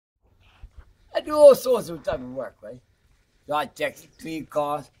I do all sorts of type of work, right? Yard checks, clean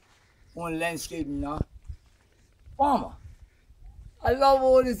cars, on landscaping now. Farmer. I love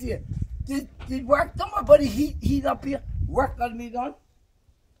all this here. Did work done, my buddy? Heat up here. Work gotta be done.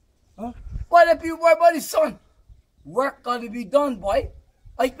 Huh? What if you work, buddy, son? Work gotta be done, boy.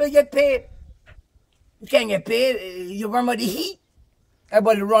 I can get paid. You can't get paid. You run by the heat.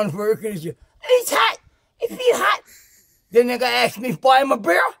 Everybody run for work and you. It's hot. It feels hot. Then they gotta ask me, buy him a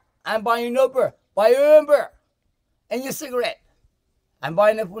beer? I'm buying you no beer. Buy your own beer. And your cigarette. I'm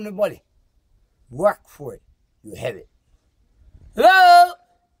buying it from the buddy. Work for it. You have it. Hello?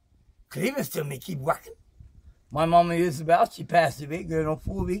 Cleveland still may keep working. My mama Isabel, she passed away, girl on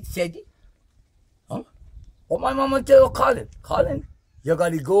 4 weeks, said it. Huh? What my mama tell Colin? Colin, you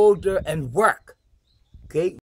gotta go there and work. Okay?